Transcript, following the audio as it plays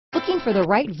Looking for the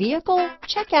right vehicle?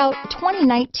 Check out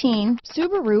 2019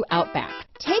 Subaru Outback.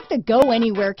 Take the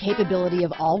go-anywhere capability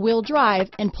of all-wheel drive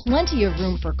and plenty of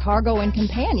room for cargo and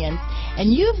companions,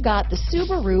 and you've got the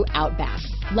Subaru Outback.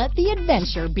 Let the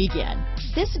adventure begin.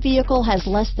 This vehicle has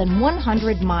less than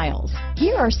 100 miles.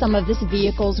 Here are some of this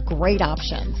vehicle's great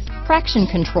options: traction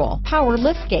control, power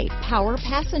liftgate, power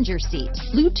passenger seat,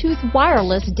 Bluetooth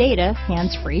wireless data,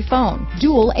 hands-free phone,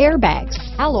 dual airbags,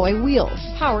 alloy wheels,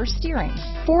 power steering,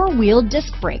 four-wheel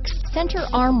disc brakes, center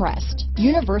armrest,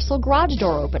 universal garage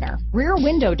door opener, rear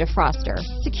window defroster,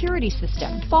 security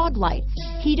system, fog lights,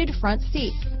 heated front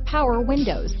seats, power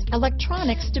windows,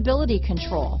 electronic stability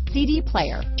control, CD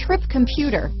player, trip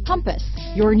computer, compass.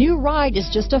 Your new ride is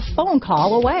just a phone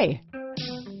call away.